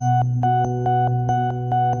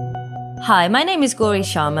Hi, my name is Gauri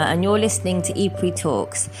Sharma and you're listening to EPRI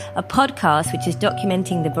Talks, a podcast which is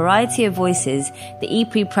documenting the variety of voices the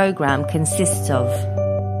EPRI programme consists of.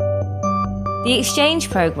 The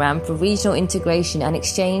Exchange Programme for Regional Integration and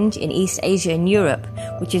Exchange in East Asia and Europe,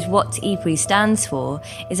 which is what EPRI stands for,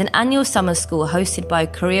 is an annual summer school hosted by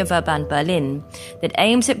Kurier-Verband Berlin that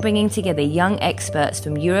aims at bringing together young experts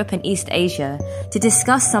from Europe and East Asia to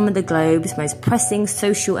discuss some of the globe's most pressing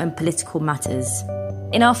social and political matters.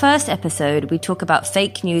 In our first episode, we talk about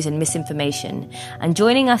fake news and misinformation, and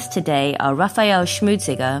joining us today are Raphael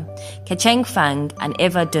Schmutziger, Kecheng Fang, and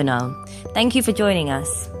Eva Dunal. Thank you for joining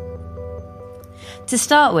us. To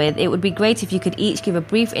start with, it would be great if you could each give a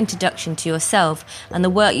brief introduction to yourself and the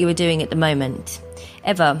work you are doing at the moment.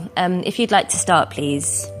 Eva, if you'd like to start,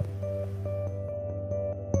 please.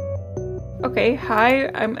 Okay, hi,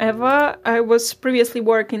 I'm Eva. I was previously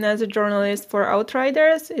working as a journalist for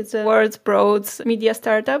Outriders. It's a world's broad media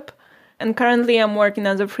startup. And currently I'm working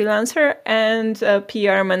as a freelancer and a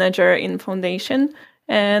PR manager in Foundation.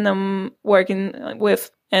 And I'm working with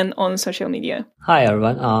and on social media. Hi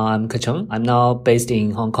everyone, I'm Kecheng. I'm now based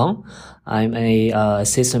in Hong Kong. I'm a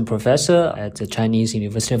assistant professor at the Chinese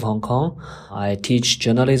University of Hong Kong. I teach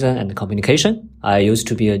journalism and communication. I used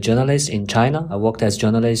to be a journalist in China. I worked as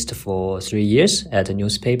journalist for 3 years at a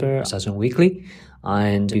newspaper, Southern Weekly.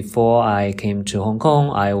 And before I came to Hong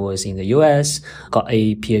Kong, I was in the US, got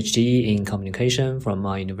a PhD in communication from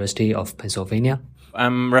University of Pennsylvania.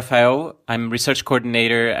 I'm Raphael. I'm research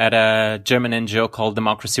coordinator at a German NGO called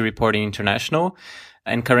Democracy Reporting International.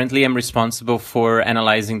 And currently I'm responsible for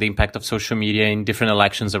analyzing the impact of social media in different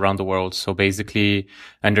elections around the world. So basically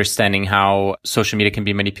understanding how social media can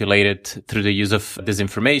be manipulated through the use of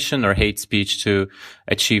disinformation or hate speech to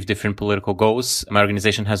achieve different political goals. My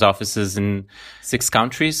organization has offices in 6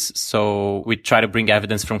 countries. So we try to bring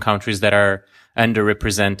evidence from countries that are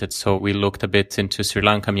underrepresented. So we looked a bit into Sri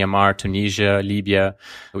Lanka, Myanmar, Tunisia, Libya,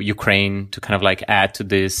 Ukraine to kind of like add to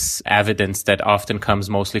this evidence that often comes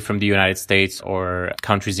mostly from the United States or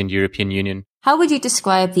countries in the European Union. How would you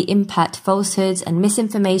describe the impact falsehoods and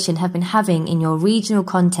misinformation have been having in your regional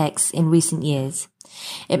contexts in recent years?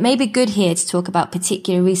 It may be good here to talk about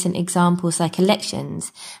particular recent examples like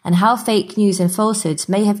elections and how fake news and falsehoods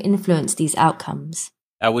may have influenced these outcomes.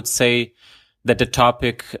 I would say that the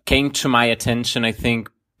topic came to my attention, I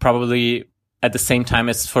think, probably at the same time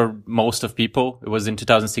as for most of people. It was in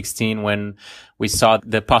 2016 when we saw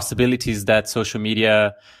the possibilities that social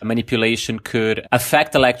media manipulation could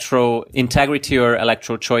affect electoral integrity or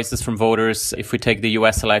electoral choices from voters if we take the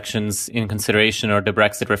US elections in consideration or the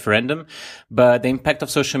Brexit referendum. But the impact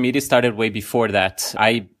of social media started way before that.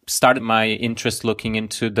 I started my interest looking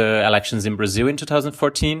into the elections in Brazil in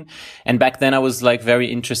 2014. And back then I was like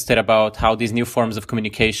very interested about how these new forms of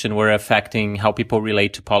communication were affecting how people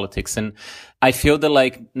relate to politics. And I feel that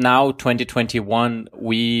like now 2021,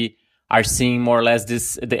 we are seeing more or less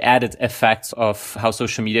the added effects of how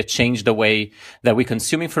social media changed the way that we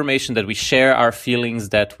consume information, that we share our feelings,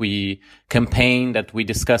 that we campaign, that we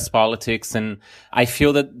discuss politics. And I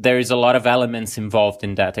feel that there is a lot of elements involved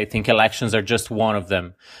in that. I think elections are just one of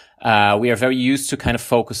them. We are very used to kind of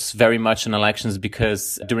focus very much on elections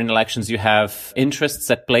because during elections you have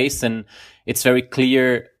interests at place and it's very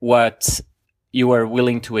clear what you are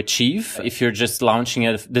willing to achieve. If you're just launching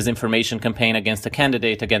a disinformation campaign against a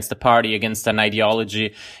candidate, against a party, against an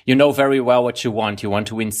ideology, you know very well what you want. You want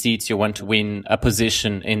to win seats. You want to win a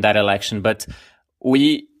position in that election. But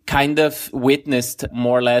we kind of witnessed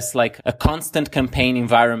more or less like a constant campaign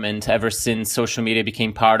environment ever since social media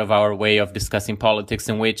became part of our way of discussing politics,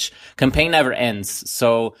 in which campaign never ends.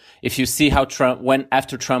 So if you see how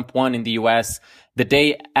after Trump won in the US, the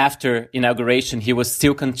day after inauguration, he was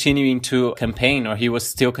still continuing to campaign, or he was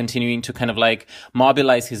still continuing to kind of like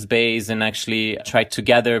mobilize his base and actually try to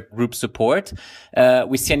gather group support.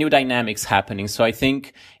 We see a new dynamics happening. So I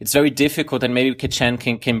think it's very difficult, and maybe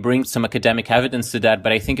Kecheng can bring some academic evidence to that,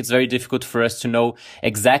 but I think it's very difficult for us to know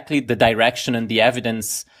exactly the direction and the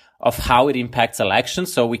evidence of how it impacts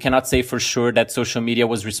elections. So we cannot say for sure that social media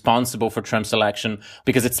was responsible for Trump's election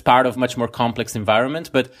because it's part of much more complex environment.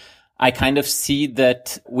 But I kind of see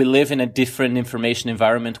that we live in a different information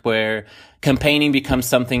environment where campaigning becomes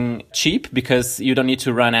something cheap because you don't need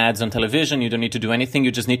to run ads on television. You don't need to do anything.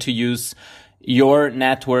 You just need to use your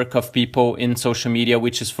network of people in social media,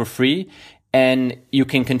 which is for free. And you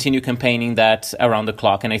can continue campaigning that around the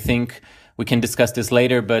clock. And I think we can discuss this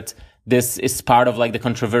later, but this is part of like the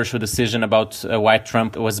controversial decision about why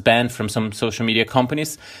Trump was banned from some social media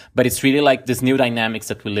companies. But it's really like this new dynamics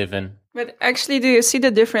that we live in. But actually, do you see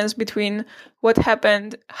the difference between what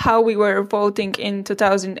happened, how we were voting in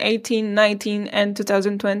 2018, 19, and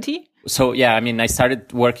 2020? So yeah, I mean, I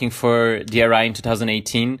started working for DRI in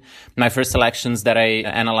 2018. My first elections that I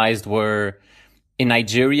analyzed were in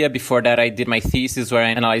Nigeria. Before that, I did my thesis where I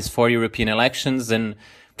analyzed 4 European elections. And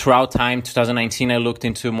throughout time, 2019, I looked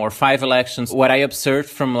into more 5 elections. What I observed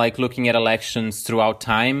from like looking at elections throughout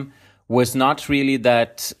time was not really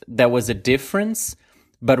that there was a difference,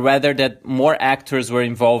 but rather that more actors were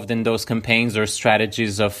involved in those campaigns or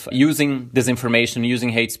strategies of using disinformation, using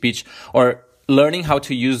hate speech, or learning how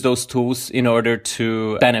to use those tools in order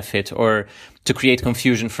to benefit or to create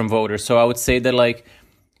confusion from voters. So I would say that like,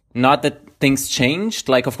 not that things changed.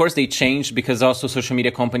 Like, of course they changed because also social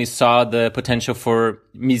media companies saw the potential for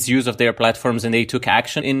misuse of their platforms and they took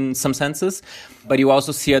action in some senses. But you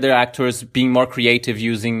also see other actors being more creative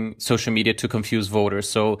using social media to confuse voters.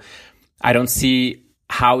 So I don't see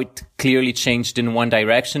how it clearly changed in one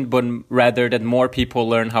direction, but rather that more people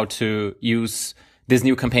learn how to use this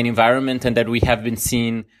new campaign environment and that we have been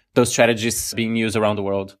seeing those strategies being used around the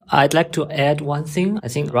world. I'd like to add one thing. I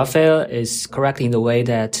think Raphael is correct in the way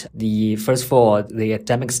that first of all, the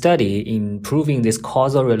academic study in proving this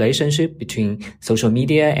causal relationship between social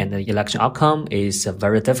media and the election outcome is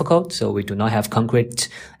very difficult. So we do not have concrete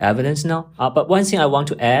evidence now. But one thing I want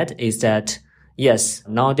to add is that yes,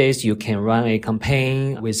 nowadays you can run a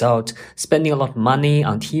campaign without spending a lot of money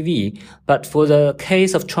on TV. But for the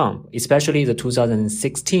case of Trump, especially the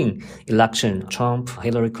 2016 election, Trump,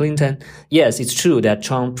 Hillary Clinton, yes, it's true that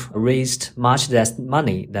Trump raised much less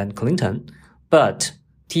money than Clinton, but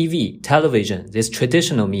television, this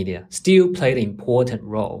traditional media still played an important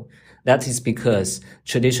role. That is because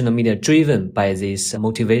traditional media driven by this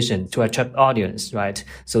motivation to attract audience, right?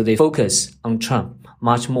 So they focus on Trump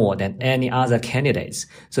much more than any other candidates.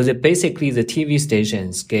 So that basically the TV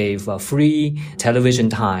stations gave free television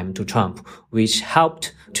time to Trump, which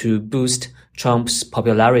helped to boost Trump's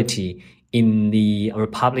popularity in the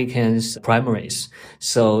Republicans' primaries.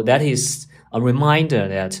 So that is a reminder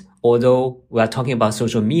that although we are talking about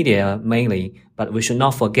social media mainly, but we should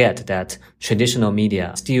not forget that traditional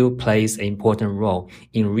media still plays an important role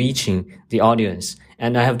in reaching the audience.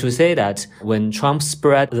 And I have to say that when Trump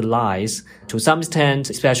spread the lies, to some extent,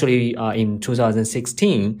 especially in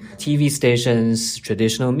 2016, TV stations,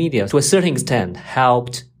 traditional media, to a certain extent,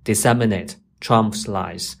 helped disseminate Trump's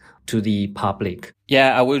lies to the public.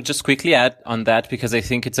 Yeah, I will just quickly add on that because I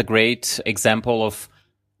think it's a great example of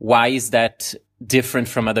why is that different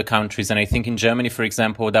from other countries. And I think in Germany, for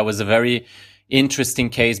example, that was a very interesting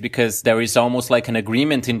case because there is almost like an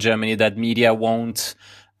agreement in Germany that media won't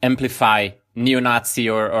amplify neo-Nazi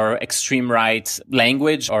or extreme right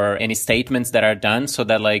language or any statements that are done so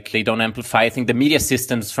that like they don't amplify. I think the media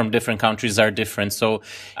systems from different countries are different. So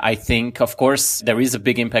I think, of course, there is a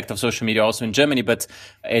big impact of social media also in Germany, but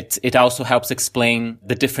it also helps explain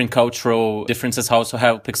the different cultural differences, also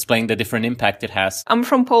help explain the different impact it has. I'm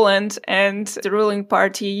from Poland and the ruling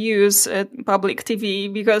party use public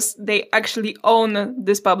TV because they actually own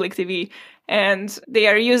this public TV and they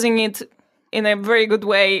are using it in a very good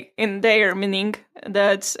way in their meaning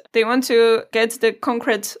that they want to get the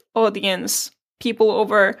concrete audience, people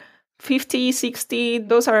over 50, 60,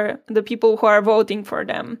 those are the people who are voting for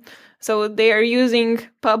them. So they are using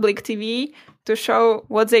public TV to show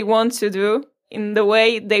what they want to do in the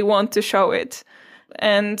way they want to show it.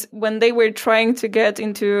 And when they were trying to get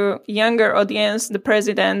into younger audience, the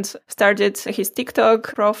president started his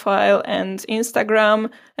TikTok profile and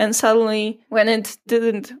Instagram, and suddenly when it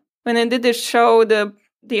didn't show the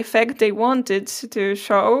effect they wanted to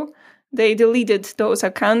show, they deleted those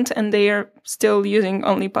accounts and they are still using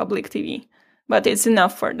only public TV. But it's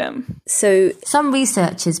enough for them. So some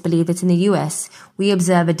researchers believe that in the US, we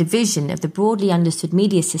observe a division of the broadly understood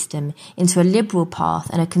media system into a liberal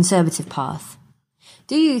path and a conservative path.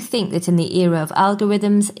 Do you think that in the era of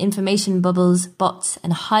algorithms, information bubbles, bots,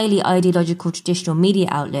 and highly ideological traditional media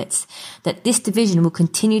outlets, that this division will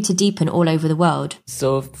continue to deepen all over the world?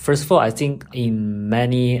 So first of all, I think in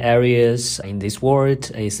many areas in this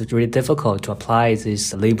world, it's really difficult to apply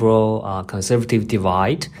this liberal conservative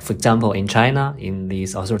divide. For example, in China, in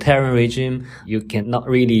this authoritarian regime, you cannot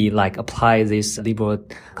really apply this liberal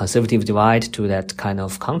conservative divide to that kind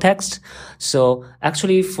of context. So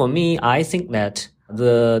actually, for me, I think that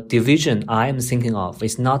the division I am thinking of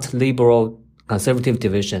is not liberal conservative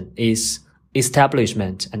division, is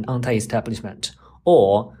establishment and anti-establishment,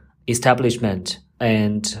 or establishment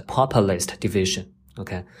and populist division.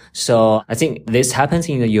 Okay. So I think this happens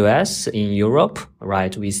in the US, in Europe,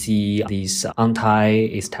 right? We see these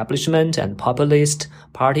anti-establishment and populist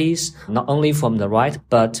parties, not only from the right,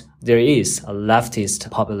 but there is a leftist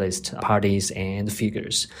populist parties and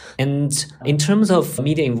figures. And in terms of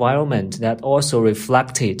media environment, that also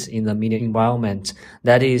reflected in the media environment.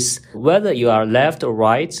 That is, whether you are left or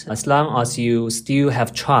right, as long as you still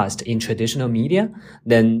have trust in traditional media,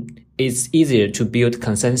 then it's easier to build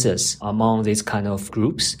consensus among these kind of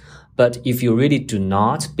groups. But if you really do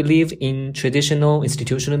not believe in traditional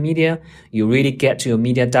institutional media, you really get your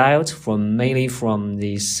media diet mainly from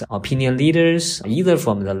these opinion leaders, either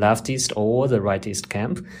from the leftist or the rightist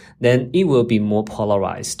camp, then it will be more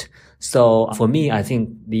polarized. So for me, I think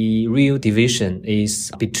the real division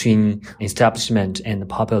is between establishment and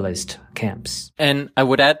populist camps. And I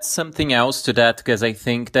would add something else to that, because I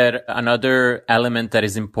think that another element that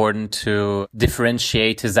is important to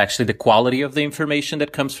differentiate is actually the quality of the information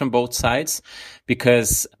that comes from both sides.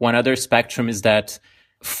 Because one other spectrum is that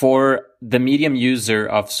for the medium user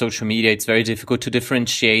of social media, it's very difficult to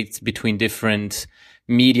differentiate between different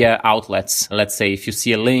media outlets. Let's say if you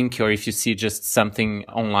see a link or if you see just something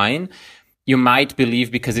online, you might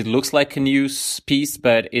believe because it looks like a news piece,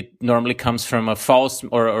 but it normally comes from a false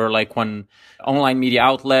or like one online media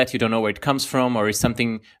outlet. You don't know where it comes from, or is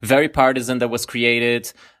something very partisan that was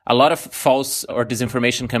created. A lot of false or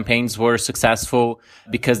disinformation campaigns were successful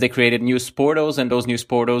because they created news portals, and those news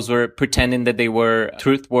portals were pretending that they were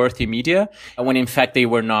truth-worthy media when in fact they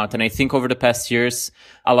were not. And I think over the past years,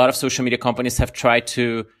 a lot of social media companies have tried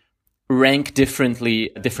to rank differently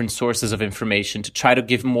different sources of information to try to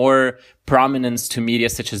give more prominence to media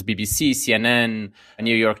such as BBC, CNN,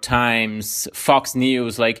 New York Times, Fox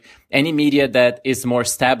News, like any media that is more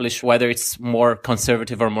established, whether it's more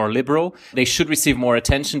conservative or more liberal, they should receive more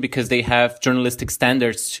attention because they have journalistic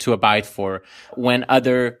standards to abide for, when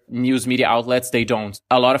other news media outlets, they don't.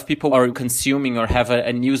 A lot of people are consuming or have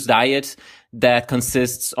a news diet that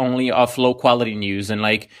consists only of low quality news. And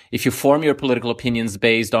like, if you form your political opinions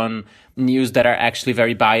based on news that are actually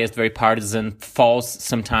very biased, very partisan, false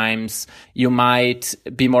sometimes, you might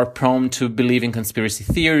be more prone to believe in conspiracy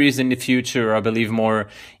theories in the future, or believe more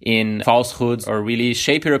in falsehoods, or really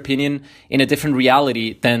shape your opinion in a different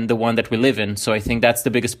reality than the one that we live in. So I think that's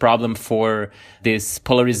the biggest problem for this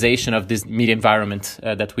polarization of this media environment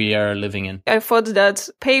that we are living in. I thought that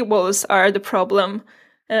paywalls are the problem.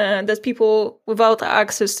 That people without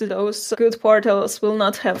access to those good portals will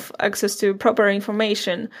not have access to proper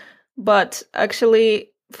information. But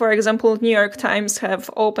actually, for example, New York Times have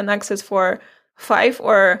open access for 5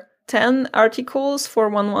 or 10 articles for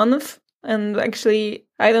 1 month. And actually,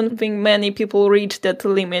 I don't think many people reach that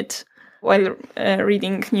limit while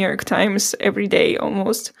reading New York Times every day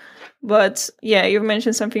almost. But yeah, you've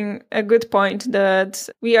mentioned a good point, that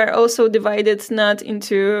we are also divided not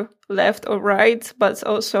into left or right, but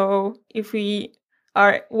also if we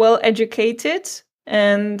are well educated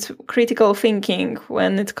and critical thinking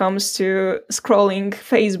when it comes to scrolling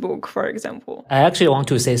Facebook, for example. I actually want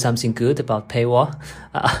to say something good about paywall.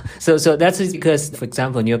 So that's because, for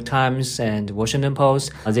example, New York Times and Washington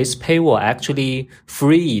Post, this paywall actually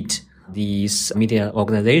freed these media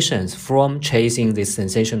organizations from chasing this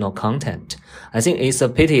sensational content. I think it's a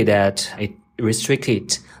pity that it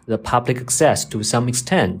restricted the public access to some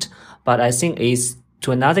extent, but I think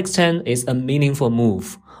to another extent, it's a meaningful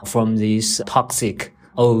move from this toxic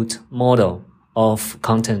old model of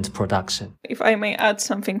content production. If I may add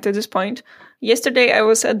something to this point, yesterday I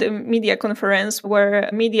was at the media conference where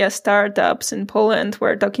media startups in Poland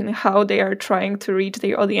were talking how they are trying to reach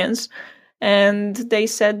their audience. And they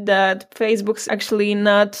said that Facebook's actually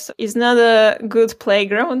is not a good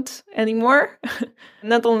playground anymore.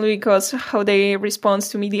 Not only because how they respond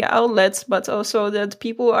to media outlets, but also that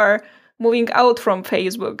people are moving out from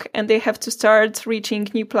Facebook and they have to start reaching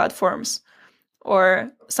new platforms.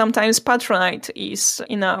 Or sometimes Patronite is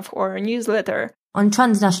enough, or a newsletter. On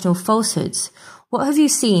transnational falsehoods, what have you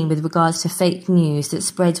seen with regards to fake news that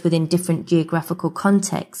spreads within different geographical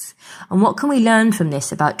contexts? And what can we learn from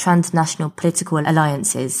this about transnational political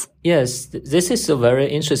alliances? Yes, this is a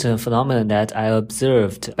very interesting phenomenon that I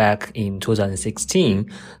observed back in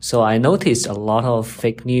 2016. So I noticed a lot of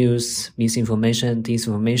fake news, misinformation,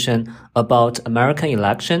 disinformation about American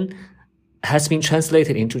election has been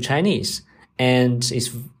translated into Chinese. And it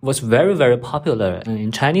was very, very popular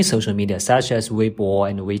in Chinese social media, such as Weibo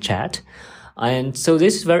and WeChat. And so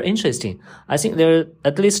this is very interesting. I think there are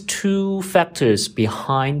at least 2 factors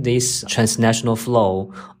behind this transnational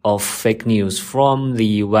flow of fake news from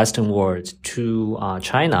the Western world to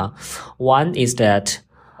China. One is that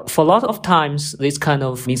for a lot of times, this kind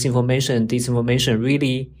of misinformation and disinformation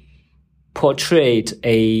really portrayed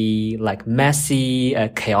a like messy,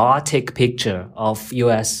 chaotic picture of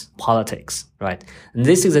U.S. politics, right? And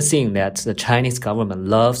this is a thing that the Chinese government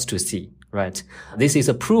loves to see, right? This is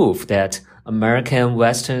a proof that American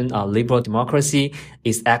Western liberal democracy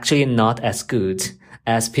is actually not as good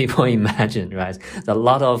as people imagine, right? A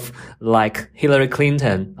lot of like Hillary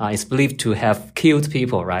Clinton is believed to have killed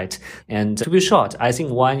people, right? And to be short, I think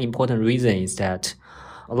one important reason is that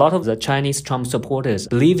a lot of the Chinese Trump supporters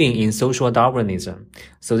believing in social Darwinism.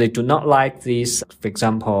 So they do not like this, for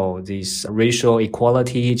example, these racial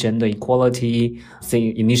equality, gender equality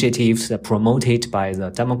initiatives that promoted by the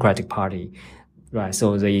Democratic Party. Right.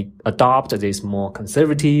 So they adopt this more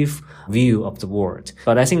conservative view of the world.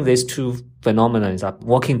 But I think these two phenomena are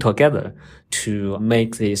working together to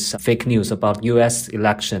make this fake news about US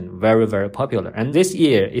election very, very popular. And this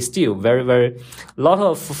year is still a lot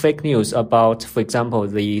of fake news about, for example,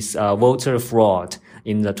 this voter fraud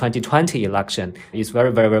in the 2020 election is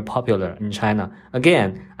very, very, very popular in China.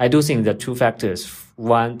 Again, I do think that two factors.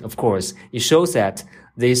 One, of course, it shows that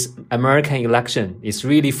this American election is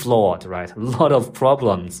really flawed, right? A lot of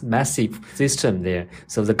problems, massive system there.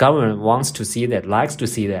 So the government wants to see that, likes to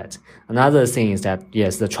see that. Another thing is that,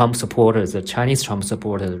 yes, the Trump supporters, the Chinese Trump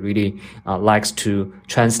supporters really likes to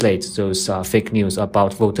translate those fake news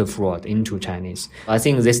about voter fraud into Chinese. I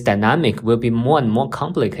think this dynamic will be more and more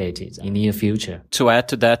complicated in the near future. To add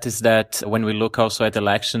to that is that when we look also at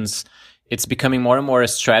elections, it's becoming more and more a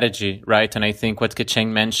strategy, right? And I think what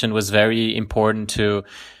Kecheng mentioned was very important, to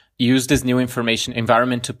use this new information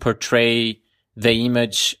environment to portray the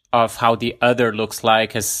image of how the other looks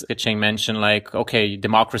like, as Kecheng mentioned, like, okay,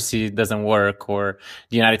 democracy doesn't work, or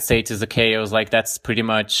the United States is a chaos. Like, that's pretty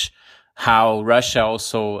much how Russia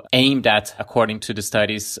also aimed at, according to the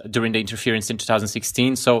studies during the interference in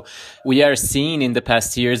 2016. So we are seeing in the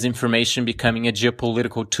past years information becoming a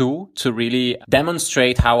geopolitical tool to really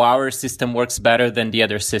demonstrate how our system works better than the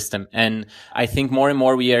other system. And I think more and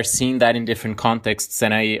more we are seeing that in different contexts.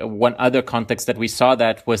 And one other context that we saw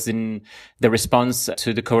that was in the response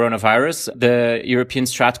to the coronavirus. The European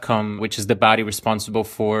Stratcom, which is the body responsible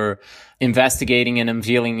for investigating and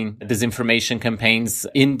unveiling disinformation campaigns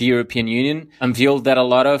in the European Union, unveiled that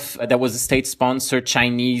there was a state-sponsored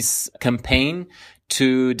Chinese campaign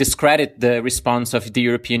to discredit the response of the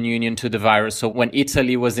European Union to the virus. So when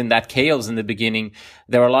Italy was in that chaos in the beginning,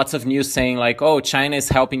 there were lots of news saying like, oh, China is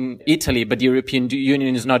helping Italy, but the European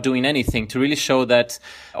Union is not doing anything, to really show that,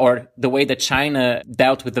 or the way that China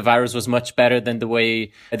dealt with the virus was much better than the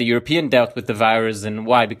way the European dealt with the virus. And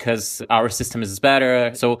why? Because our system is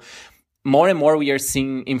better. So more and more we are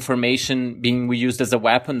seeing information being used as a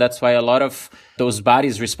weapon. That's why a lot of those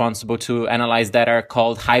bodies responsible to analyze that are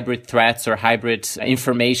called hybrid threats or hybrid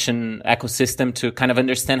information ecosystem, to kind of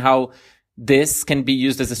understand how this can be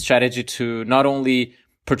used as a strategy to not only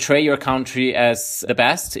portray your country as the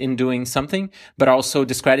best in doing something, but also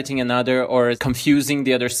discrediting another or confusing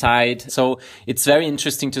the other side. So it's very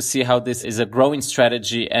interesting to see how this is a growing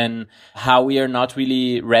strategy and how we are not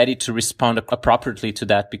really ready to respond appropriately to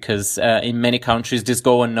that, because in many countries this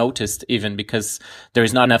go unnoticed, even because there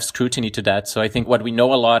is not enough scrutiny to that. So I think what we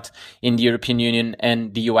know a lot in the European Union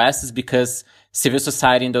and the US is because civil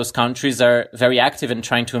society in those countries are very active in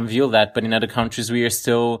trying to unveil that. But in other countries, we are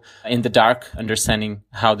still in the dark, understanding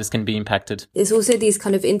how this can be impacted. There's also these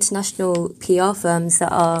kind of international PR firms that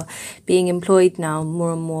are being employed now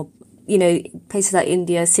more and more. You know, places like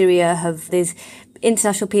India, Syria have these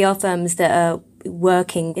international PR firms that are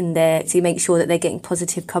working in there to make sure that they're getting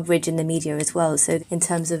positive coverage in the media as well. So in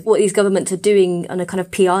terms of what these governments are doing on a kind of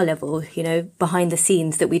PR level, you know, behind the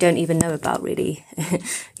scenes that we don't even know about really,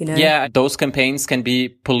 you know. Yeah, those campaigns can be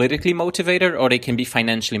politically motivated or they can be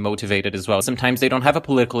financially motivated as well. Sometimes they don't have a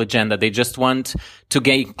political agenda. They just want to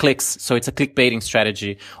gain clicks. So it's a clickbaiting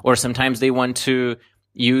strategy. Or sometimes they want to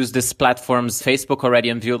use these platforms. Facebook already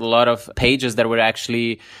unveiled a lot of pages that were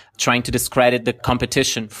actually trying to discredit the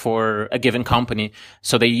competition for a given company.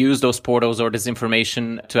 So they use those portals or this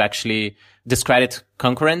information to actually discredit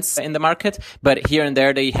concurrents in the market. But here and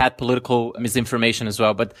there, they had political misinformation as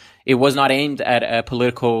well. But it was not aimed at a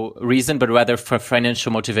political reason, but rather for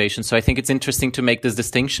financial motivation. So I think it's interesting to make this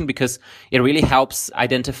distinction because it really helps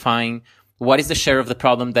identifying what is the share of the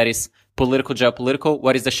problem that is political, geopolitical,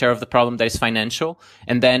 what is the share of the problem that is financial.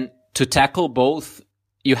 And then to tackle both,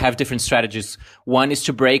 you have different strategies. One is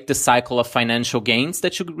to break the cycle of financial gains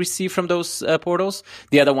that you receive from those portals.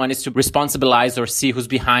 The other one is to responsibilize or see who's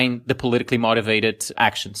behind the politically motivated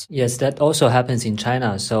actions. Yes, that also happens in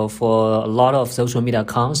China. So for a lot of social media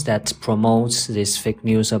accounts that promotes this fake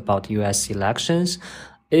news about US elections,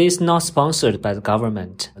 it is not sponsored by the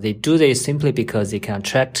government. They do this simply because they can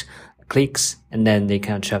attract clicks, and then they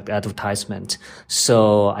can attract advertisement.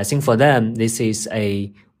 So I think for them, this is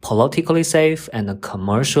a politically safe and a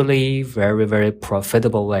commercially very, very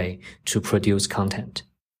profitable way to produce content.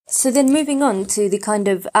 So then moving on to the kind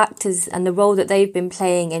of actors and the role that they've been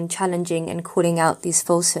playing in challenging and calling out these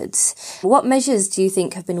falsehoods. What measures do you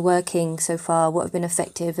think have been working so far? What have been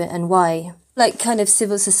effective and why? Like kind of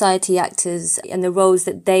civil society actors and the roles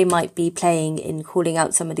that they might be playing in calling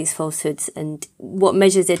out some of these falsehoods and what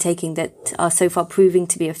measures they're taking that are so far proving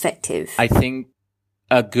to be effective. I think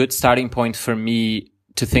a good starting point for me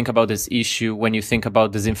to think about this issue when you think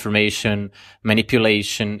about disinformation,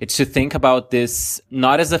 manipulation, it's to think about this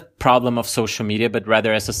not as a problem of social media, but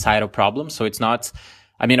rather as a societal problem. So it's not,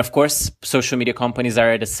 I mean, of course, social media companies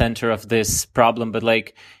are at the center of this problem, but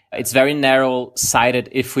like, it's very narrow-sighted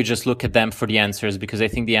if we just look at them for the answers, because I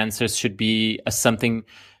think the answers should be something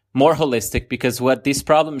more holistic, because what this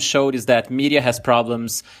problem showed is that media has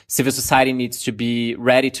problems, civil society needs to be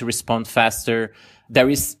ready to respond faster. There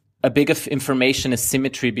is a big of information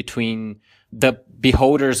asymmetry between the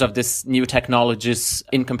beholders of these new technologies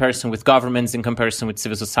in comparison with governments, in comparison with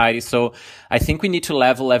civil society. So I think we need to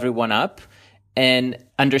level everyone up and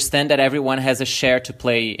understand that everyone has a share to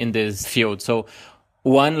play in this field. So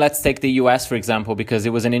one, let's take the US, for example, because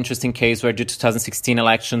it was an interesting case where the 2016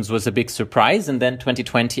 elections was a big surprise. And then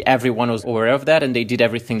 2020, everyone was aware of that and they did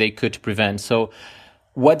everything they could to prevent. So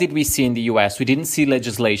what did we see in the US? We didn't see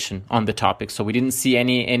legislation on the topic. So we didn't see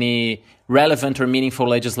any relevant or meaningful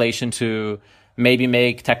legislation to maybe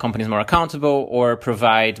make tech companies more accountable or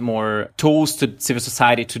provide more tools to civil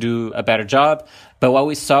society to do a better job. But what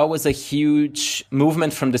we saw was a huge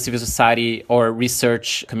movement from the civil society or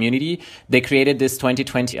research community. They created this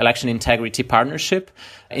 2020 election integrity partnership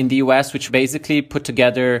in the US, which basically put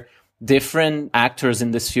together different actors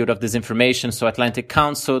in this field of disinformation. So Atlantic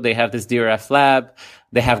Council, they have this DRF lab.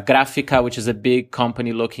 They have Grafica, which is a big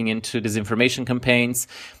company looking into disinformation campaigns.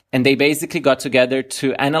 And they basically got together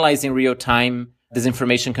to analyze in real time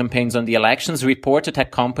disinformation campaigns on the elections, report to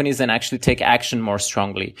tech companies, and actually take action more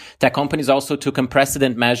strongly. Tech companies also took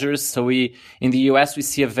unprecedented measures. So in the US, we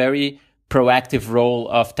see a very proactive role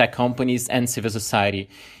of tech companies and civil society.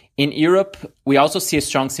 In Europe, we also see a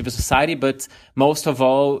strong civil society, but most of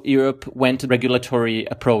all, Europe went to regulatory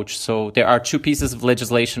approach. So there are two pieces of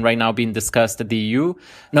legislation right now being discussed at the EU.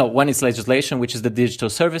 No, one is legislation, which is the Digital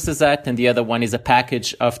Services Act, and the other one is a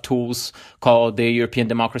package of tools called the European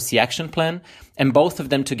Democracy Action Plan. And both of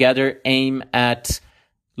them together aim at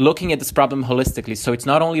looking at this problem holistically. So it's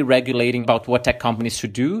not only regulating about what tech companies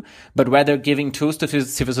should do, but rather giving tools to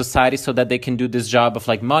civil society so that they can do this job of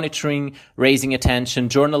like monitoring, raising attention,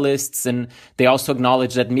 journalists. And they also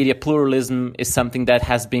acknowledge that media pluralism is something that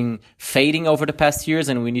has been fading over the past years,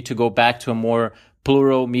 and we need to go back to a more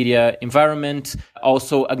plural media environment,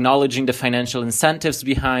 also acknowledging the financial incentives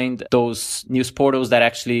behind those news portals that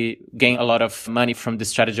actually gain a lot of money from this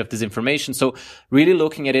strategy of disinformation. So really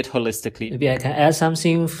looking at it holistically. Maybe I can add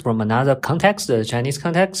something from another context, the Chinese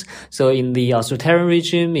context. So in the authoritarian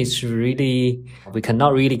regime, we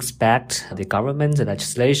cannot really expect the government, the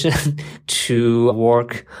legislation to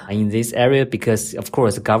work in this area because, of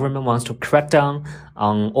course, the government wants to crack down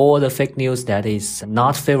on all the fake news that is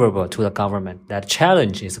not favorable to the government, that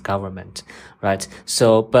challenges the government, right?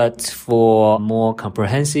 So, but for more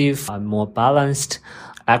comprehensive, more balanced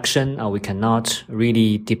action, we cannot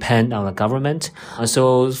really depend on the government.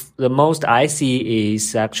 So the most I see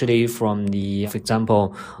is actually from for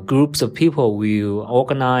example, groups of people will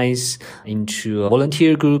organize into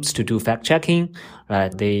volunteer groups to do fact checking.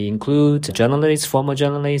 Right? They include journalists, former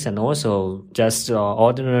journalists, and also just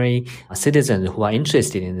ordinary citizens who are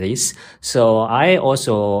interested in this. So I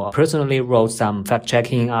also personally wrote some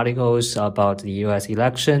fact-checking articles about the US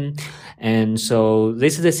election. And so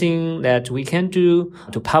this is the thing that we can do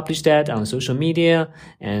to publish that on social media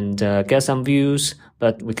and get some views.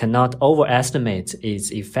 But we cannot overestimate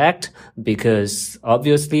its effect because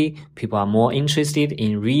obviously people are more interested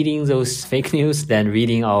in reading those fake news than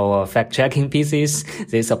reading our fact-checking pieces.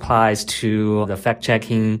 This applies to the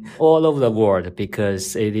fact-checking all over the world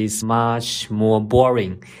because it is much more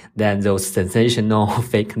boring than those sensational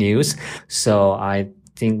fake news. So I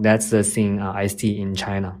think that's the thing I see in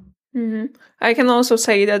China. Mm-hmm. I can also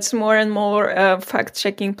say that more and more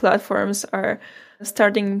fact-checking platforms are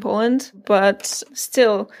starting in Poland, but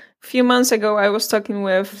still, a few months ago, I was talking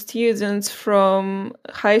with students from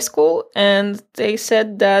high school, and they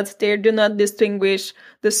said that they do not distinguish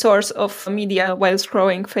the source of media while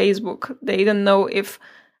scrolling Facebook. They don't know if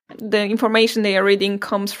the information they are reading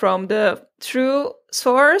comes from the true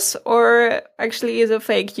source or actually is a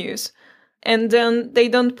fake news. and then they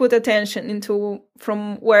don't put attention into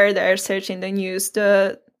from where they're searching the news.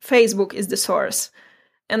 The Facebook is the source.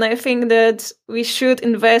 And I think that we should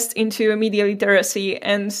invest into media literacy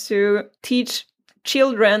and to teach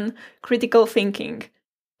children critical thinking,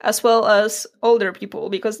 as well as older people,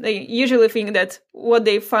 because they usually think that what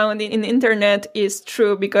they found in the internet is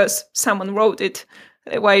true because someone wrote it.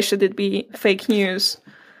 Why should it be fake news?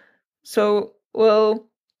 So, well,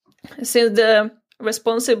 since the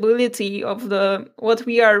responsibility of what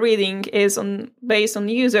we are reading is based on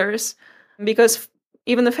users, because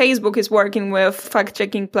even the Facebook is working with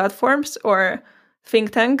fact-checking platforms or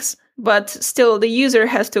think tanks, but still the user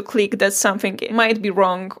has to click that something might be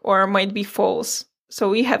wrong or might be false. So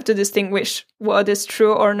we have to distinguish what is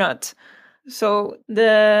true or not. So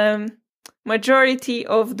the majority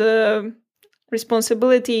of the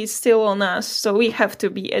responsibility is still on us. So we have to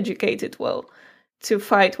be educated well to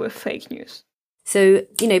fight with fake news. So,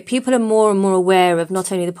 people are more and more aware of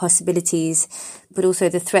not only the possibilities, but also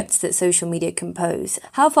the threats that social media can pose.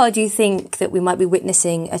 How far do you think that we might be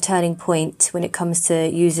witnessing a turning point when it comes to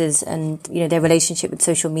users and, their relationship with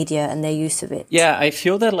social media and their use of it? Yeah, I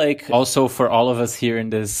feel that also for all of us here in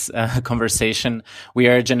this conversation, we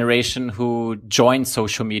are a generation who joined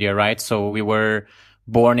social media, right? So we were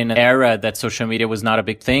born in an era that social media was not a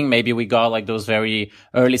big thing. Maybe we got those very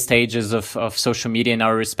early stages of social media in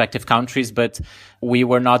our respective countries, but we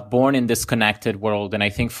were not born in this connected world. And I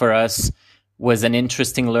think for us was an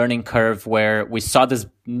interesting learning curve where we saw this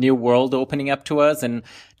new world opening up to us and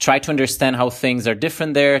try to understand how things are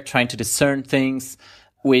different there, trying to discern things,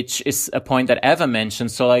 which is a point that Eva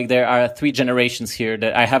mentioned. So there are 3 generations here.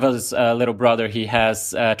 That I have a little brother. He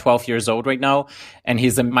has 12 years old right now, and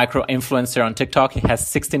he's a micro influencer on TikTok. He has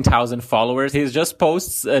 16,000 followers. He just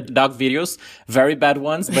posts dog videos, very bad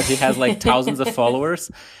ones, but he has thousands of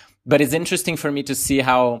followers. But it's interesting for me to see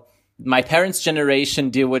how my parents'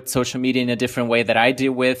 generation deal with social media in a different way that I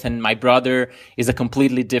deal with, and my brother is a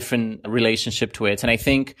completely different relationship to it. And I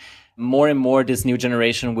think more and more this new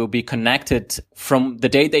generation will be connected from the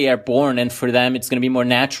day they are born, and for them it's going to be more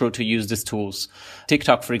natural to use these tools.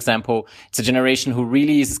 TikTok, for example, it's a generation who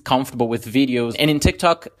really is comfortable with videos. And in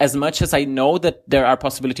TikTok, as much as I know that there are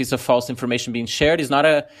possibilities of false information being shared, it's not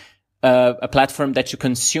a platform that you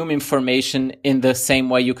consume information in the same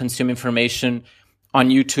way you consume information on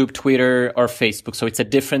YouTube, Twitter, or Facebook. So it's a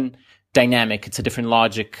different dynamic. It's a different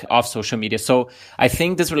logic of social media. So I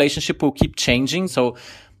think this relationship will keep changing. So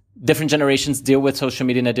different generations deal with social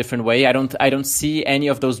media in a different way. I don't see any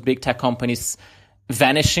of those big tech companies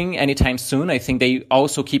vanishing anytime soon. I think they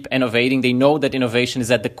also keep innovating. They know that innovation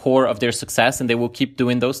is at the core of their success, and they will keep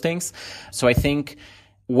doing those things. So I think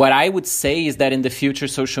what I would say is that in the future,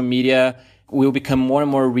 social media will become more and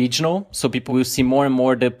more regional. So people will see more and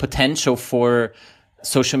more the potential for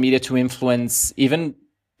social media to influence even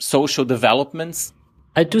social developments.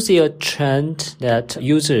 I do see a trend that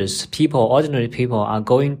users, ordinary people are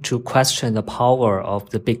going to question the power of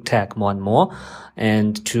the big tech more and more,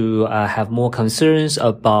 and to have more concerns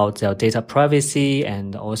about their data privacy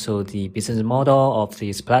and also the business model of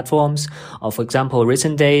these platforms. For example,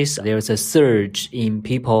 recent days, there's a surge in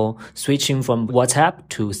people switching from WhatsApp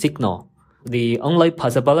to Signal. The only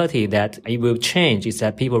possibility that it will change is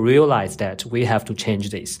that people realize that we have to change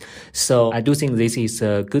this. So I do think this is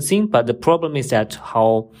a good thing, but the problem is that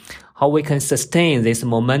how we can sustain this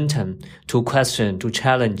momentum to question, to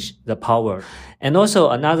challenge the power. And also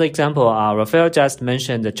another example, Rafael just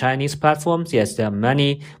mentioned the Chinese platforms. Yes, there are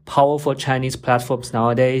many powerful Chinese platforms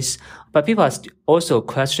nowadays, but people are also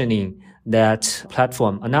questioning that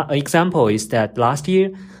platform. Another example is that last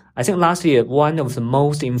year, one of the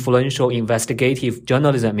most influential investigative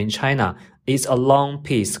journalism in China is a long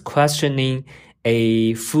piece questioning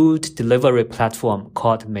a food delivery platform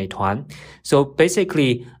called Meituan. So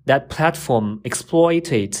basically, that platform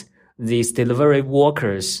exploited these delivery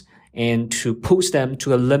workers and to push them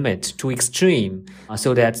to a limit, to extreme,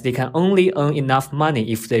 so that they can only earn enough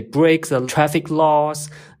money if they break the traffic laws,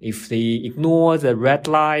 if they ignore the red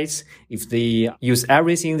lights, if they use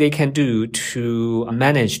everything they can do to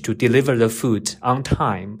manage to deliver the food on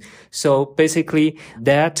time. So basically,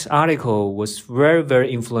 that article was very,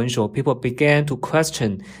 very influential. People began to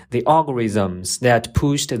question the algorithms that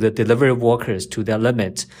pushed the delivery workers to their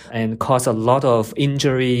limit and caused a lot of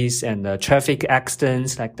injuries and traffic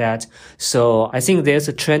accidents like that. So I think there's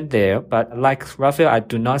a trend there, but like Raphael, I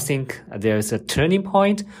do not think there's a turning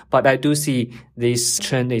point, but I do see this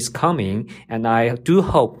trend is coming, and I do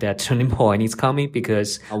hope that turning point is coming,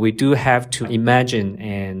 because we do have to imagine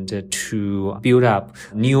and to build up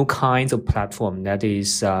new kinds of platform that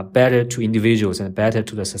is better to individuals and better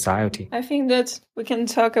to the society. I think that we can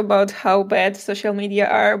talk about how bad social media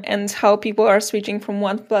are and how people are switching from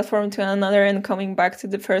one platform to another and coming back to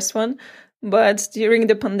the first one. But during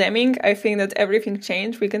the pandemic, I think that everything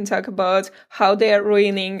changed. We can talk about how they are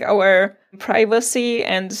ruining our privacy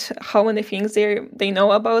and how many things they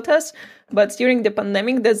know about us. But during the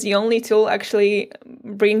pandemic, that's the only tool actually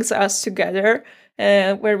brings us together,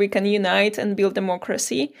 where we can unite and build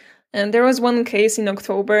democracy. And there was one case in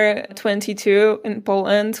October 22 in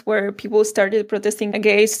Poland where people started protesting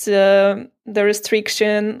against the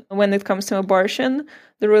restriction when it comes to abortion.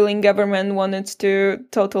 The ruling government wanted to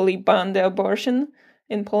totally ban the abortion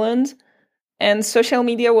in Poland. And social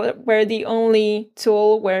media were the only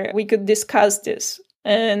tool where we could discuss this,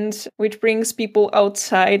 and which brings people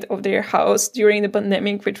outside of their house during the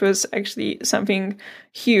pandemic, which was actually something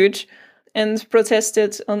huge, and protest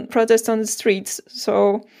on the streets.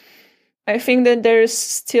 So I think that there's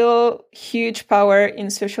still huge power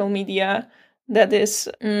in social media that is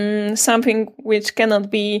something which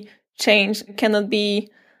cannot be changed, cannot be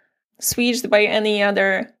switched by any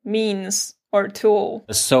other means or tool.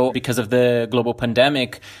 So because of the global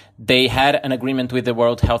pandemic, they had an agreement with the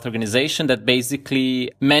World Health Organization that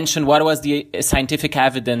basically mentioned what was the scientific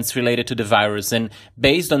evidence related to the virus. And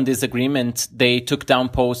based on this agreement, they took down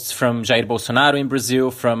posts from Jair Bolsonaro in Brazil,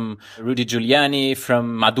 from Rudy Giuliani,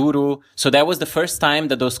 from Maduro. So that was the first time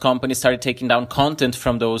that those companies started taking down content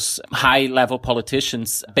from those high-level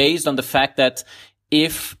politicians based on the fact that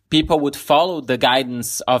if people would follow the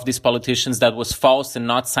guidance of these politicians that was false and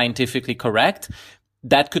not scientifically correct,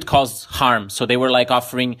 that could cause harm. So they were like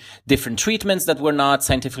offering different treatments that were not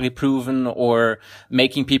scientifically proven, or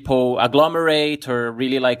making people agglomerate, or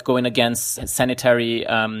really like going against sanitary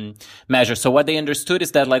measures. So what they understood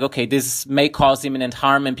is that like, okay, this may cause imminent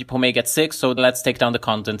harm and people may get sick, so let's take down the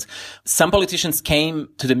content. Some politicians came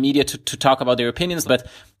to the media to talk about their opinions, but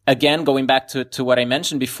again, going back to what I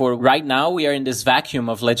mentioned before, right now we are in this vacuum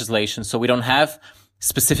of legislation. So we don't have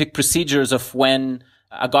specific procedures of when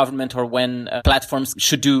a government or when platforms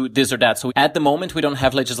should do this or that. So at the moment, we don't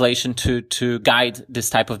have legislation to guide this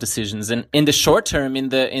type of decisions. And in the short term, in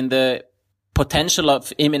the potential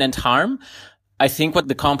of imminent harm, I think what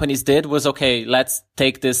the companies did was, okay, let's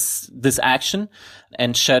take this action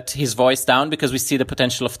and shut his voice down because we see the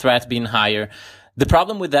potential of threat being higher. The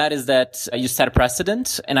problem with that is that you set a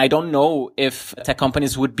precedent, and I don't know if tech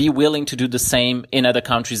companies would be willing to do the same in other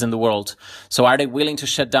countries in the world. So are they willing to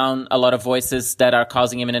shut down a lot of voices that are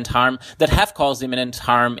causing imminent harm, that have caused imminent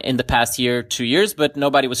harm in the past year, 2 years, but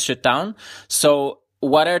nobody was shut down? So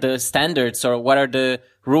what are the standards, or what are the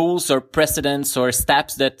rules or precedents or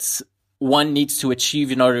steps that one needs to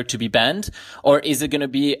achieve in order to be banned? Or is it going to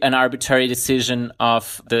be an arbitrary decision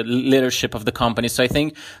of the leadership of the company? So I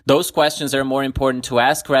think those questions are more important to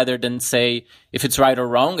ask rather than say if it's right or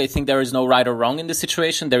wrong. I think there is no right or wrong in this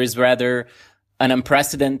situation. There is rather an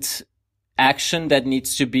unprecedented action that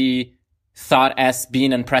needs to be thought as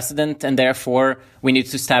being unprecedented, and therefore we need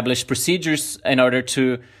to establish procedures in order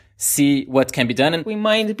to see what can be done. And we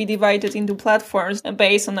might be divided into platforms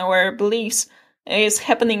based on our beliefs. Is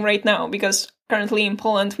happening right now, because currently in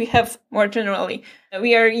Poland we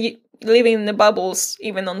are living in the bubbles,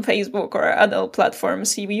 even on Facebook or other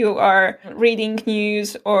platforms. You are reading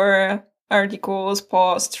news or articles,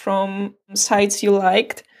 posts from sites you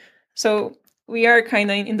liked. So we are kind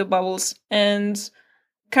of in the bubbles. And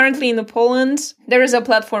currently in Poland, there is a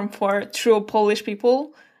platform for true Polish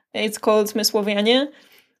people. It's called Zmysłowianie.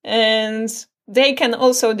 And they can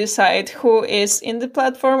also decide who is in the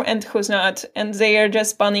platform and who's not. And they are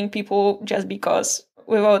just banning people just because,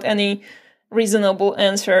 without any reasonable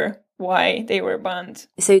answer why they were banned.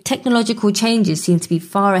 So technological changes seem to be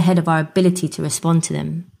far ahead of our ability to respond to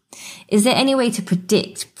them. Is there any way to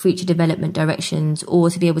predict future development directions, or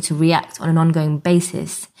to be able to react on an ongoing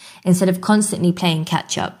basis instead of constantly playing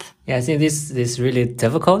catch up? Yeah, I think this is really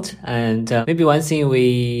difficult. And maybe one thing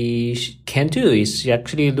we can do is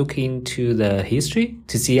actually look into the history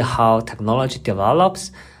to see how technology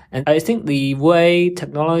develops. And I think the way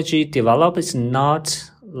technology develops is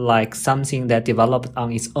not like something that develops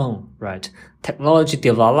on its own, right? Technology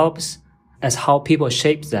develops as how people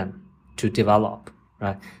shape them to develop.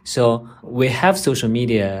 Right. So we have social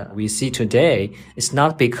media we see today. It's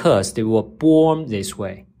not because they were born this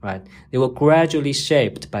way, right? They were gradually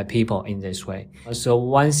shaped by people in this way. So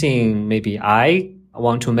one thing maybe I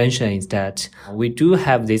want to mention is that we do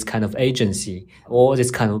have this kind of agency or this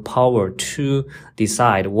kind of power to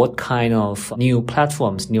decide what kind of new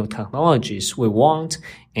platforms, new technologies we want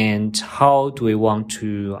and how do we want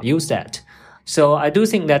to use that. So I do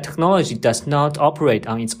think that technology does not operate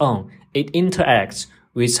on its own. It interacts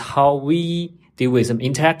with how we deal with them,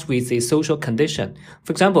 interact with the social condition.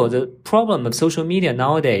 For example, the problem of social media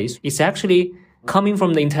nowadays is actually coming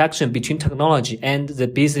from the interaction between technology and the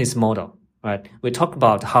business model. Right. We talk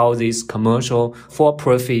about how this commercial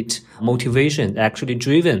for-profit motivation actually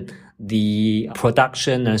driven the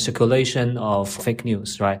production and circulation of fake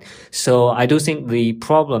news, right? So I do think the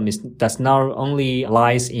problem does not only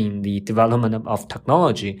lies in the development of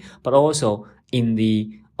technology, but also in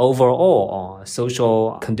the overall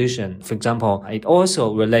social condition. For example, it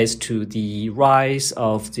also relates to the rise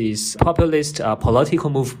of this populist political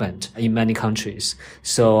movement in many countries.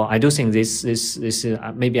 So I do think this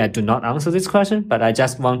maybe I do not answer this question, but I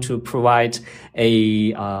just want to provide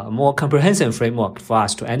a more comprehensive framework for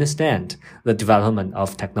us to understand the development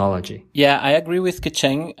of technology. Yeah, I agree with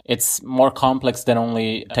Kecheng. It's more complex than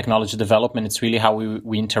only technology development. It's really how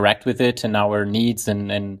we interact with it and our needs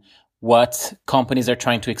and what companies are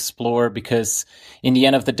trying to explore, because in the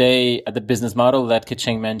end of the day, the business model that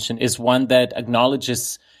Kecheng mentioned is one that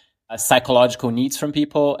acknowledges psychological needs from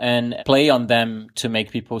people and play on them to make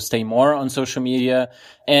people stay more on social media.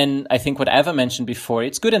 And I think what Eva mentioned before,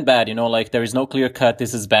 it's good and bad, like there is no clear cut,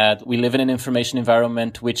 this is bad. We live in an information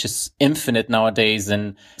environment which is infinite nowadays,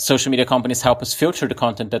 and social media companies help us filter the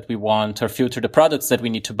content that we want or filter the products that we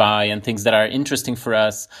need to buy and things that are interesting for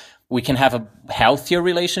us. We can have a healthier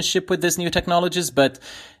relationship with these new technologies, but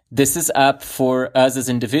this is up for us as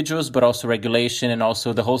individuals, but also regulation and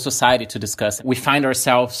also the whole society to discuss. We find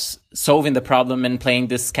ourselves solving the problem and playing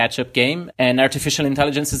this catch-up game. And artificial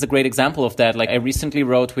intelligence is a great example of that. Like I recently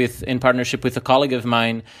wrote in partnership with a colleague of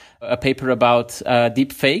mine, a paper about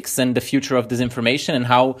deep fakes and the future of disinformation and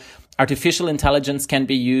how artificial intelligence can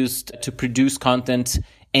be used to produce content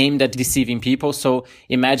aimed at deceiving people. So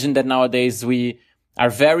imagine that nowadays we are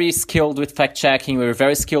very skilled with fact checking. We're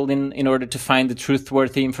very skilled in order to find the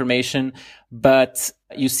truthworthy information. But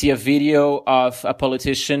you see a video of a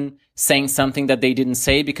politician saying something that they didn't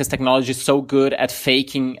say because technology is so good at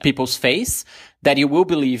faking people's face that you will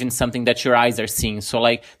believe in something that your eyes are seeing. So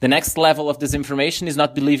like the next level of disinformation is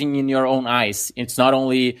not believing in your own eyes. It's not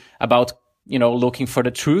only about, looking for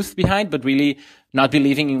the truth behind, but really not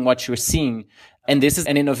believing in what you're seeing. And this is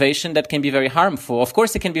an innovation that can be very harmful. Of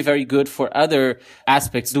course, it can be very good for other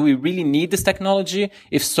aspects. Do we really need this technology?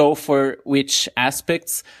 If so, for which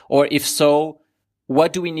aspects? Or if so,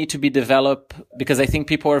 what do we need to be developed? Because I think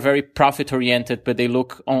people are very profit oriented, but they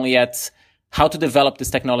look only at how to develop this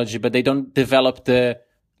technology, but they don't develop the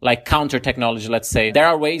counter technology, let's say. There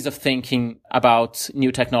are ways of thinking about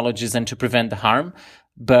new technologies and to prevent the harm.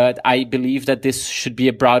 But I believe that this should be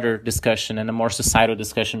a broader discussion and a more societal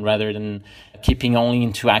discussion rather than keeping only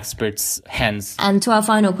into experts' hands. And to our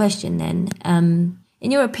final question then,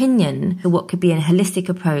 in your opinion, what could be a holistic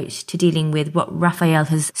approach to dealing with what Raphael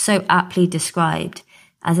has so aptly described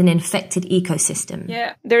as an infected ecosystem?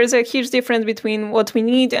 Yeah, there is a huge difference between what we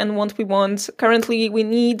need and what we want. Currently, we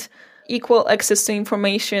need equal access to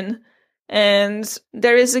information. And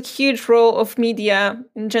there is a huge role of media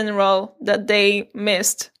in general that they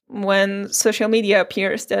missed when social media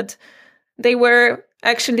appears, that they were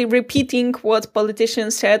actually repeating what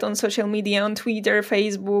politicians said on social media, on Twitter,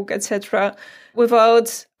 Facebook, etc.,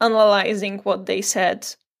 without analyzing what they said.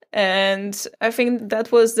 And I think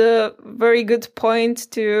that was the very good point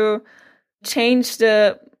to change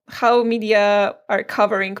how media are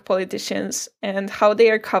covering politicians and how they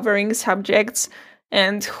are covering subjects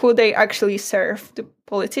and who they actually serve, the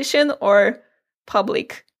politician or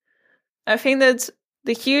public. I think that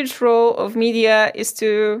the huge role of media is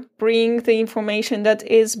to bring the information that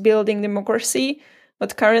is building democracy,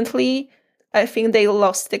 but currently I think they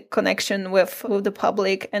lost the connection with the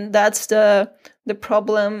public, and that's the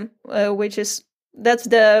problem, that's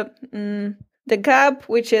the gap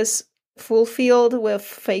which is fulfilled with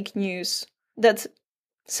fake news. That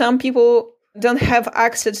some people don't have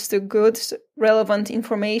access to good, relevant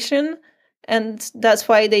information, and that's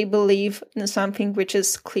why they believe in something which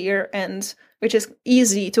is clear and which is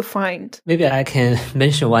easy to find. Maybe I can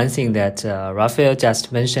mention one thing that Raphael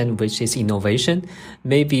just mentioned, which is innovation.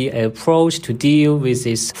 Maybe an approach to deal with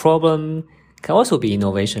this problem can also be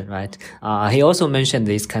innovation, right? He also mentioned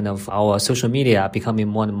this kind of our social media becoming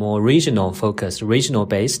more and more regional focused, regional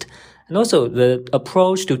based. And also the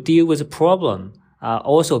approach to deal with the problem are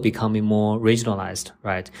also becoming more regionalized,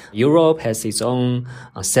 right? Europe has its own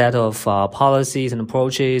set of policies and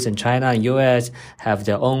approaches, and China and US have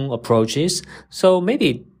their own approaches. So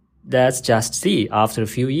maybe let's just see after a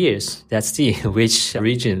few years, let's see which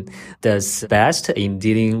region does best in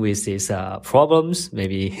dealing with these problems.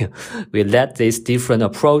 Maybe we let these different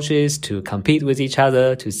approaches to compete with each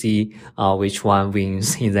other to see which one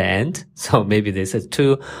wins in the end. So maybe this is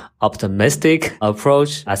too optimistic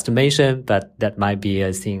approach estimation, but that might be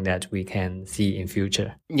a thing that we can see in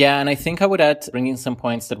future. Yeah, and I think I would add, bringing some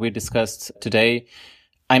points that we discussed today,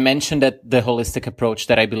 I mentioned that the holistic approach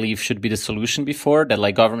that I believe should be the solution before, that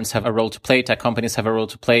like governments have a role to play, tech companies have a role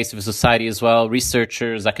to play, civil society as well,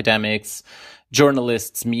 researchers, academics,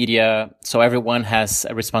 journalists, media. So everyone has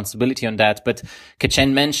a responsibility on that. But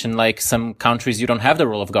Kechen mentioned like some countries you don't have the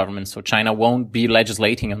role of government. So China won't be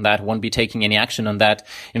legislating on that, won't be taking any action on that.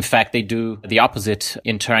 In fact, they do the opposite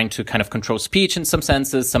in trying to kind of control speech in some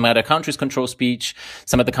senses. Some other countries control speech.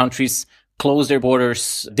 Some other countries close their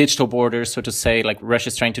borders, digital borders, so to say, like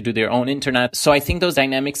Russia's trying to do their own internet. So I think those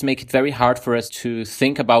dynamics make it very hard for us to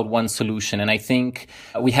think about one solution. And I think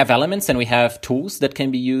we have elements and we have tools that can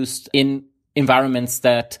be used in environments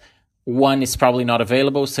that one is probably not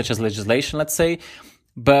available, such as legislation, let's say.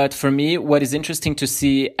 But for me, what is interesting to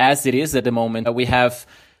see as it is at the moment, we have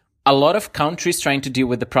a lot of countries trying to deal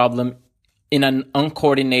with the problem in an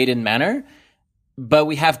uncoordinated manner, but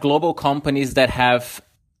we have global companies that have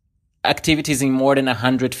activities in more than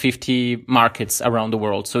 150 markets around the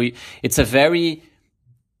world. So it's a very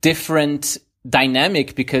different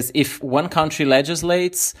dynamic, because if one country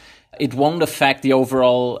legislates, it won't affect the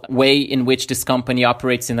overall way in which this company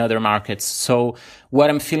operates in other markets. So what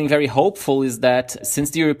I'm feeling very hopeful is that since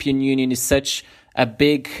the European Union is such a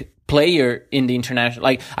big player in the international,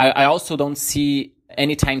 like I also don't see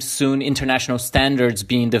anytime soon international standards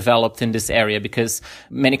being developed in this area, because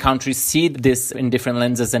many countries see this in different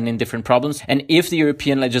lenses and in different problems. And if the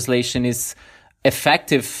European legislation is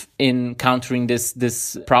effective in countering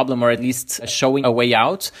this problem, or at least showing a way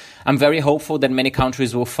out, I'm very hopeful that many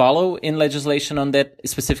countries will follow in legislation on that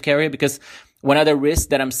specific area. Because one other risk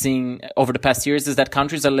that I'm seeing over the past years is that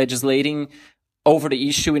countries are legislating over the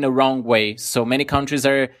issue in a wrong way. So many countries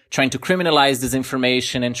are trying to criminalize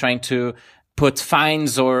disinformation and trying to put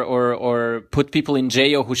fines or put people in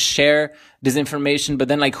jail who share disinformation, but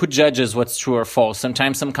then like who judges what's true or false?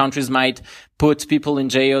 Sometimes some countries might put people in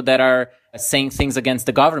jail that are saying things against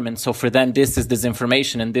the government. So for them, this is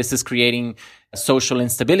disinformation and this is creating social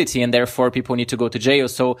instability, and therefore people need to go to jail.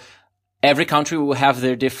 So every country will have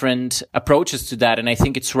their different approaches to that. And I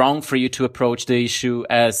think it's wrong for you to approach the issue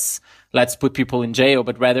as let's put people in jail,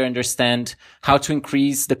 but rather understand how to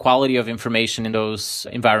increase the quality of information in those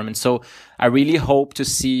environments. So I really hope to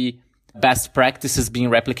see best practices being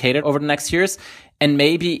replicated over the next years, and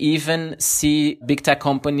maybe even see big tech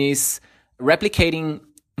companies replicating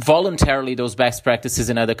voluntarily those best practices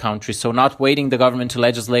in other countries. So not waiting the government to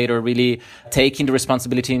legislate, or really taking the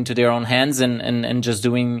responsibility into their own hands and just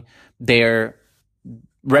doing their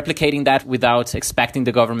replicating that without expecting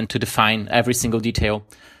the government to define every single detail.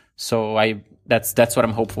 So that's what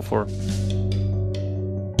I'm hopeful for.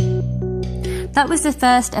 That was the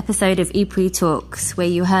first episode of EPRI Talks, where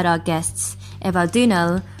you heard our guests Eva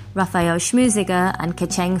Dunal, Raphael Schmuziger and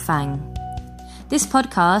Kechen Fang. This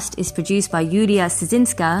podcast is produced by Yulia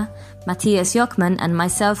Szynska, Matthias Jochman and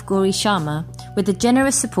myself, Gauri Sharma, with the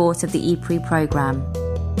generous support of the EPRI programme.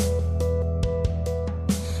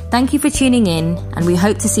 Thank you for tuning in, and we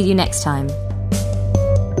hope to see you next time.